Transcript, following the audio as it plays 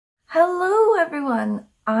everyone,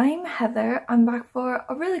 I'm Heather. I'm back for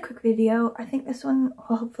a really quick video. I think this one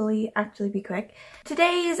will hopefully actually be quick.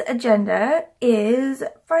 Today's agenda is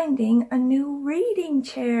finding a new reading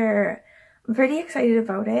chair. I'm pretty excited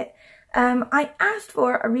about it. I asked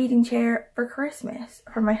for a reading chair for Christmas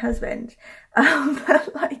for my husband,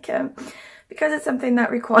 because it's something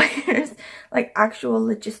that requires like actual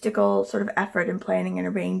logistical sort of effort and planning and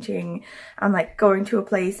arranging and like going to a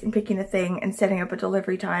place and picking a thing and setting up a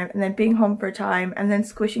delivery time and then being home for a time and then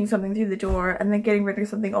squishing something through the door and then getting rid of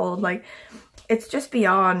something old. Like, it's just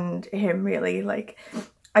beyond him, really. Like,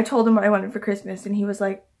 I told him what I wanted for Christmas and he was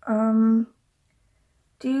like, do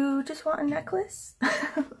you just want a necklace?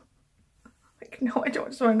 Like, no, I don't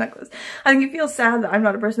just want a necklace. I think he feels sad that I'm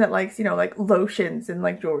not a person that likes, you know, like lotions and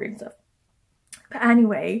like jewelry and stuff. But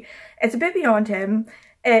anyway, it's a bit beyond him.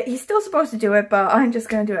 He's still supposed to do it, but I'm just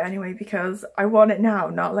going to do it anyway because I want it now,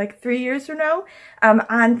 not like 3 years from now.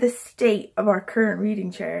 And the state of our current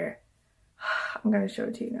reading chair, I'm going to show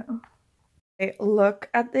it to you now. Okay, look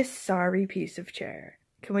at this sorry piece of chair.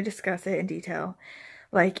 Can we discuss it in detail?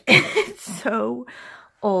 Like, it's so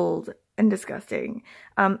old and disgusting.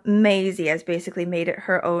 Maisie has basically made it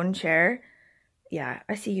her own chair. Yeah,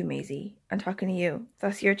 I see you, Maisie. I'm talking to you.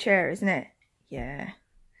 That's your chair, isn't it? Yeah.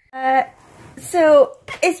 So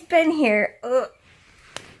it's been here.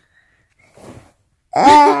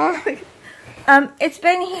 It's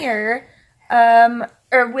been here,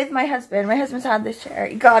 or with my husband. My husband's had this chair.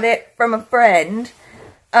 He got it from a friend,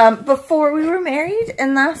 before we were married,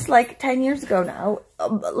 and that's like 10 years ago now.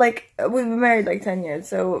 Like, we've been married like 10 years,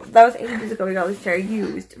 so that was ages ago we got this chair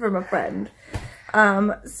used from a friend.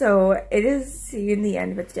 So it is seeing the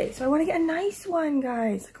end of its day. So I want to get a nice one,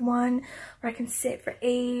 guys. Like one where I can sit for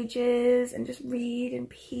ages and just read in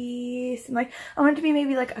peace. And like, I want it to be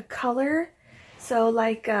maybe like a color. So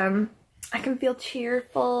like, I can feel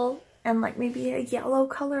cheerful and like maybe a yellow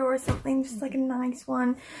color or something, just like a nice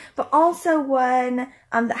one. But also one,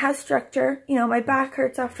 that has structure. You know, my back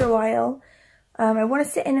hurts after a while. I want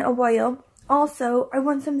to sit in it a while. Also, I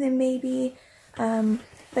want something maybe,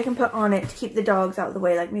 I can put on it to keep the dogs out of the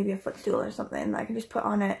way, like maybe a footstool or something that I can just put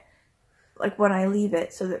on it like when I leave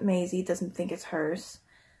it so that Maisie doesn't think it's hers.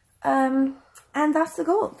 And that's the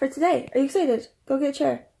goal for today. Are you excited? Go get a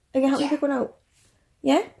chair. You can help me pick one out.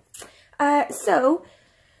 Yeah? So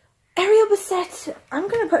Ariel Bissett, I'm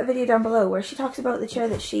going to put a video down below where she talks about the chair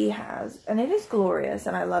that she has, and it is glorious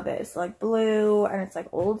and I love it. It's like blue and it's like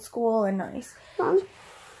old school and nice. Mom,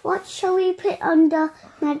 what shall we put under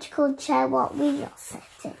magical chair? What we all set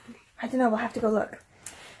in? I don't know, we'll have to go look.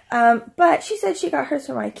 But she said she got hers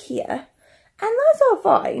from IKEA, and that's all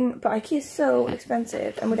fine, but IKEA is so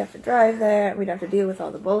expensive, and we'd have to drive there, and we'd have to deal with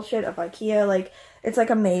all the bullshit of IKEA. Like, it's like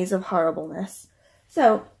a maze of horribleness.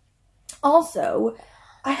 So, also,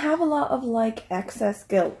 I have a lot of like excess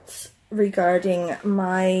guilt regarding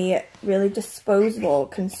my really disposable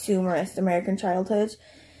consumerist American childhood.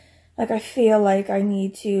 Like, I feel like I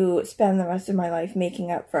need to spend the rest of my life making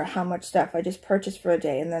up for how much stuff I just purchased for a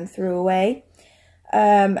day and then threw away.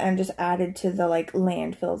 And just added to the, like,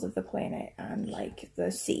 landfills of the planet and, like, the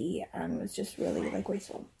sea, and was just really, like,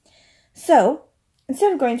 wasteful. So,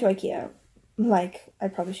 instead of going to IKEA, like I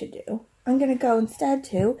probably should do, I'm gonna go instead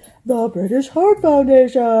to the British Heart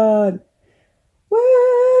Foundation!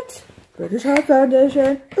 What? British Heart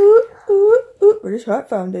Foundation. Ooh, ooh, ooh. British Heart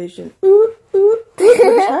Foundation. Ooh, ooh.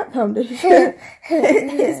 British Heart Foundation.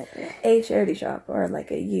 It is a charity shop, or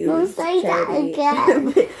like a used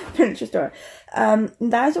charity furniture store.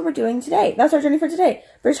 That is what we're doing today. That's our journey for today.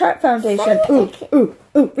 British Heart Foundation. Ooh, ooh,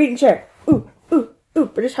 ooh. Reading chair. Ooh, ooh, ooh.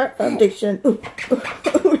 British Heart Foundation. Ooh, ooh,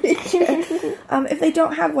 ooh. Reading chair. If they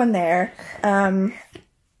don't have one there, I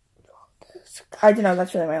don't know.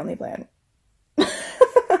 That's really my only plan.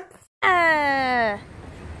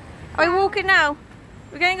 Are we walking now?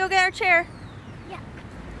 We're gonna go get our chair. Yeah.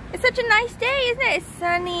 It's such a nice day, isn't it? It's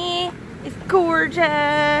sunny. It's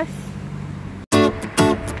gorgeous.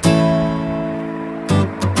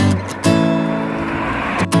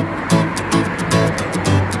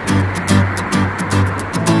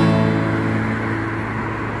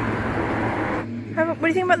 What do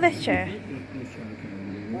you think about this chair?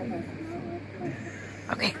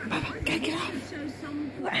 Okay, Baba, get off.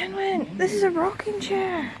 Anwen, this is a rocking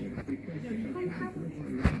chair.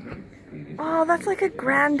 Oh, that's like a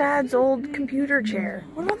granddad's old computer chair.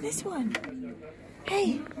 What about this one?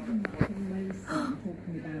 Hey.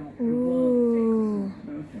 Ooh.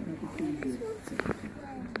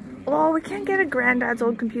 Oh, we can't get a granddad's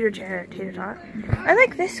old computer chair, Tater Tot. I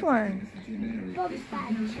like this one.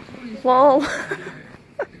 Lol.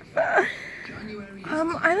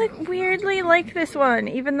 I like weirdly like this one,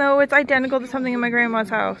 even though it's identical to something in my grandma's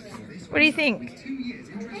house. What do you think?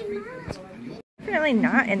 Definitely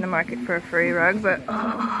not in the market for a furry rug, but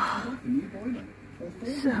oh,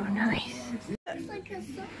 so nice.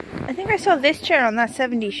 I think I saw this chair on that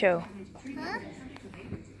 70s show.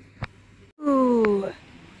 Ooh,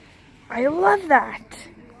 I love that.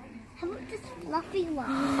 How about this fluffy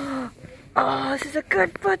one? Oh, this is a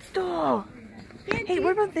good footstool. Hey,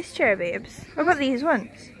 what about this chair, babes? What about these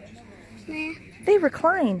ones? Nah. They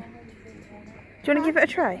recline. Do you want to give it a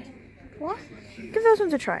try? What? Give those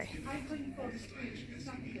ones a try.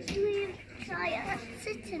 Can we try it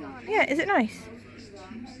sitting on it? Yeah, is it nice?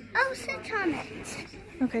 Oh, sit on it.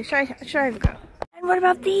 Okay, should I have a go? And what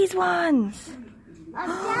about these ones? There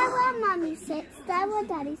where Mummy sits, there where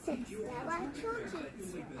Daddy sits, there where Georgie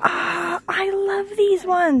sits. Ah, I love these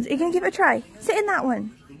ones. Are you going to give it a try? Sit in that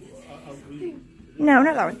one. No,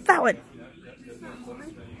 not that one. That one.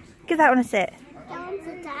 Give that one a sit. That one's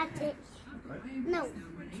a Daddy. No,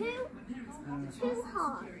 too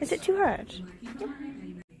hard. Is it too hard?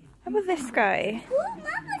 How about this guy? Ooh, Mum,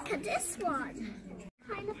 look at this one.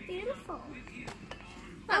 Kind of beautiful.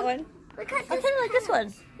 That one. Look at I this kind of like this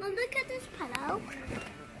one. Mum, look at this pillow.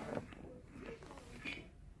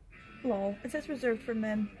 Lol. It says reserved for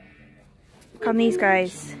men. Look on these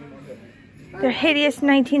guys. They're hideous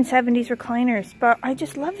 1970s recliners, but I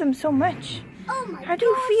just love them so much. Oh my How do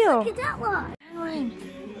you feel? Look at that one.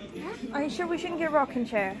 Are you sure we shouldn't get a rocking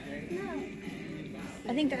chair? No.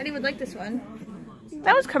 I think Daddy would like this one.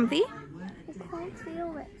 That was comfy. I can't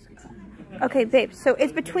feel it. Okay, babe, so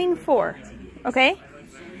it's between 4, okay?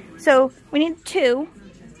 So we need 2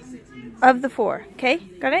 of the 4, okay?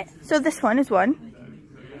 Got it? So this one is 1.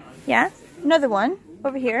 Yeah? Another one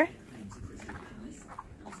over here.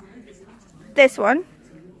 This one.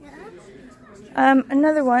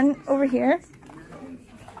 Another one over here.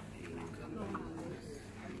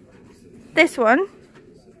 This one.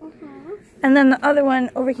 And then the other one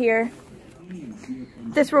over here.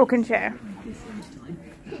 This rocking chair.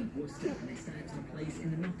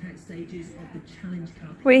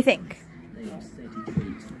 What do you think?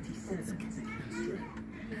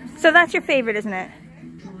 So that's your favorite, isn't it?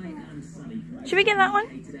 Should we get that one?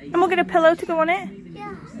 And we'll get a pillow to go on it?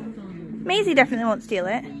 Yeah. Maisie definitely won't steal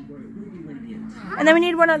it. And then we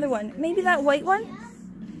need one other one. Maybe that white one?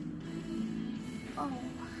 Oh.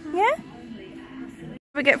 Yeah?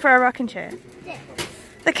 What do we get for our rocking chair? This.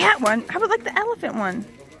 The cat one? How about like the elephant one?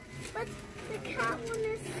 But the cat one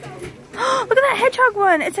is so... Look at that hedgehog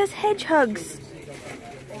one. It says hedgehogs.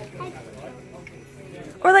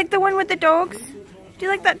 Or like the one with the dogs. Do you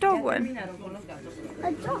like that dog one?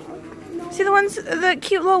 A dog? No, See the ones, the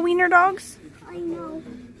cute little wiener dogs? I know.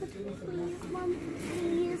 But please, Mum,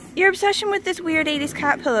 please. Your obsession with this weird 80s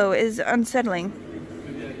cat pillow is unsettling.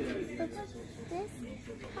 But this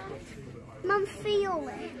cat... Mum, feel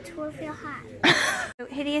it with your hand.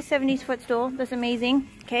 Hideous 70s footstool. That's amazing.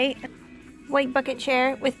 Okay. White bucket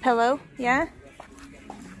chair with pillow. Yeah?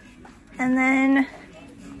 And then...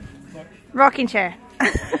 rocking chair.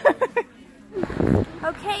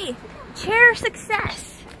 Okay. Chair success.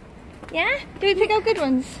 Yeah? Do we pick out good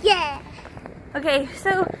ones? Yeah. Okay,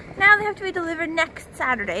 so now they have to be delivered next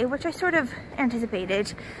Saturday, which I sort of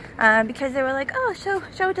anticipated because they were like, oh, so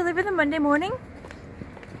shall we deliver them Monday morning?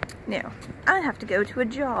 No, I'll have to go to a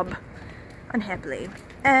job, unhappily.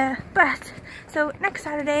 But, so next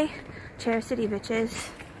Saturday, Chair City bitches.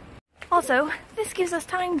 Also, this gives us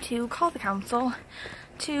time to call the council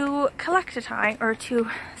to collect a time, or to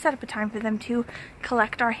set up a time for them to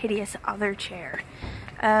collect our hideous other chair.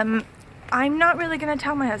 I'm not really going to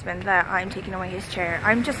tell my husband that I'm taking away his chair.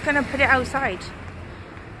 I'm just going to put it outside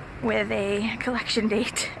with a collection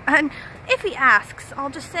date. And if he asks, I'll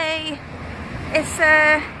just say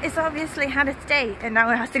it's obviously had its day and now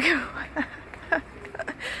it has to go.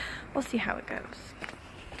 We'll see how it goes.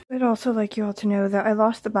 I'd also like you all to know that I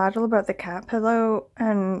lost the battle about the cat pillow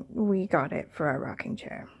and we got it for our rocking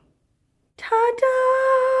chair. Ta-da!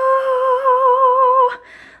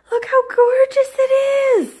 Look how gorgeous it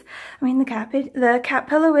is! I mean, the cat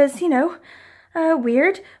pillow is, you know,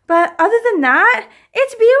 weird, but other than that,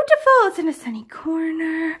 it's beautiful. It's in a sunny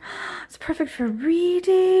corner. It's perfect for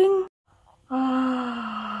reading.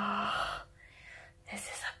 Oh, this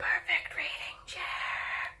is a perfect reading chair.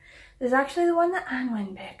 This is actually the one that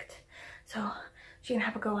Anwen picked, so she can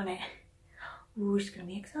have a go on it. Ooh, she's gonna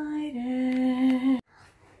be excited.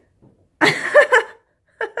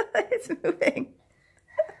 It's moving.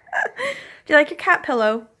 Do you like your cat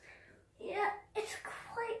pillow? Yeah, it's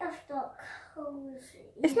quite a bit cozy.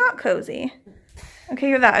 It's not cozy. Okay,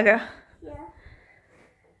 give that a go. Yeah.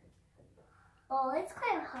 Oh, it's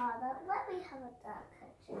quite hard. Let me have a dark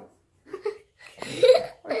picture.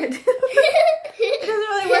 It doesn't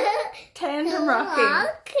really work. Tandem rocking.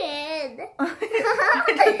 It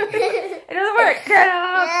doesn't work. Get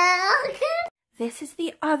up. This is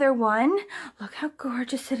the other one. Look how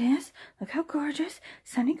gorgeous it is. Look how gorgeous.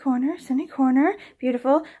 Sunny corner,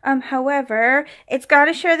 beautiful. However, it's got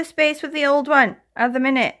to share the space with the old one at the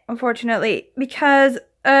minute, unfortunately, because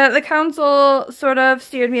the council sort of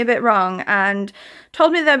steered me a bit wrong and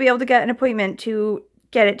told me that I'd be able to get an appointment to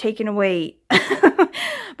get it taken away.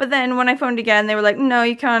 But then when I phoned again, they were like, no,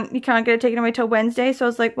 you can't get it taken away till Wednesday. So I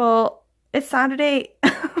was like, well, it's Saturday.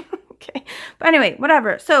 Okay. But anyway,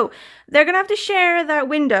 whatever. So they're going to have to share that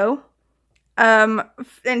window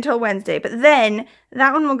until Wednesday. But then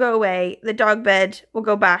that one will go away. The dog bed will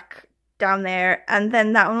go back down there. And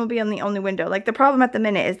then that one will be on the only window. Like, the problem at the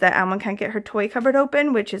minute is that Alma can't get her toy cupboard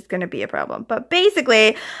open, which is going to be a problem. But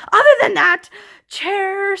basically, other than that,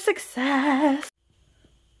 chair success.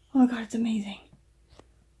 Oh my god, it's amazing.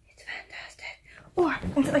 It's fantastic. Or,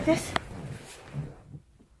 is it like this?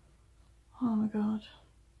 Oh my god.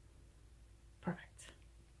 Perfect.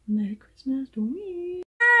 Merry Christmas to me.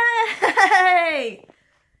 Hey!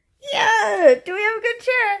 Yeah! Do we have a good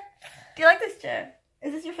chair? Do you like this chair?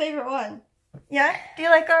 Is this your favorite one? Yeah? Do you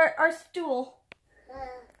like our stool?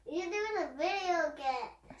 You're doing a video again.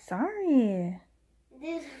 Sorry.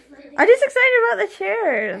 I'm just excited about the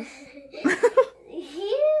chairs.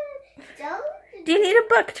 Do you need a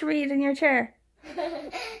book to read in your chair?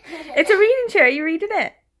 It's a reading chair. Are you reading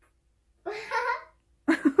it?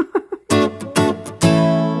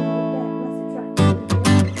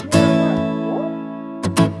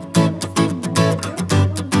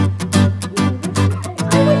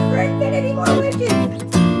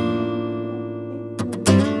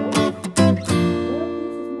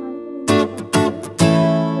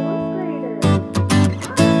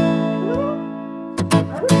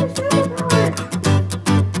 I